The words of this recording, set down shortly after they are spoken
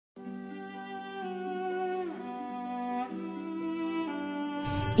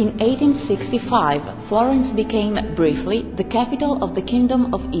In 1865, Florence became briefly the capital of the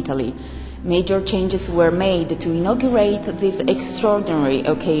Kingdom of Italy. Major changes were made to inaugurate this extraordinary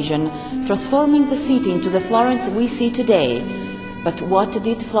occasion, transforming the city into the Florence we see today. But what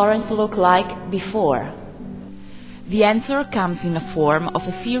did Florence look like before? The answer comes in the form of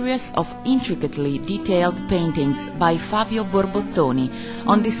a series of intricately detailed paintings by Fabio Borbottoni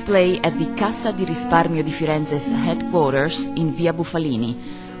on display at the Cassa di Risparmio di Firenze's headquarters in Via Bufalini.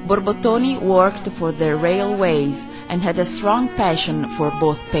 Borbottoni worked for the railways and had a strong passion for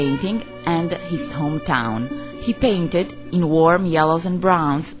both painting and his hometown. He painted, in warm yellows and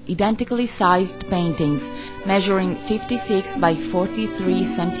browns, identically sized paintings measuring 56 by 43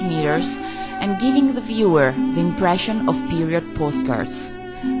 centimeters and giving the viewer the impression of period postcards.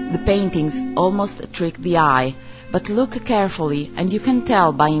 The paintings almost trick the eye, but look carefully and you can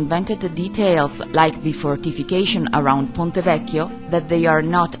tell by invented details like the fortification around Ponte Vecchio that they are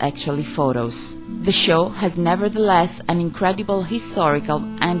not actually photos. The show has nevertheless an incredible historical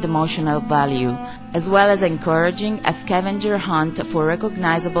and emotional value, as well as encouraging a scavenger hunt for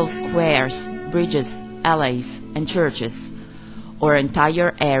recognizable squares, bridges, alleys and churches, or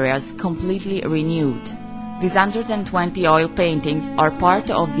entire areas completely renewed. These 120 oil paintings are part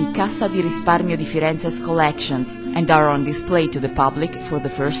of the Cassa di Risparmio di Firenze's collections and are on display to the public for the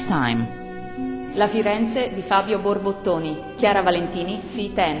first time. La Firenze di Fabio Borbottoni, Chiara Valentini,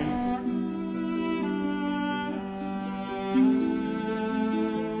 C10.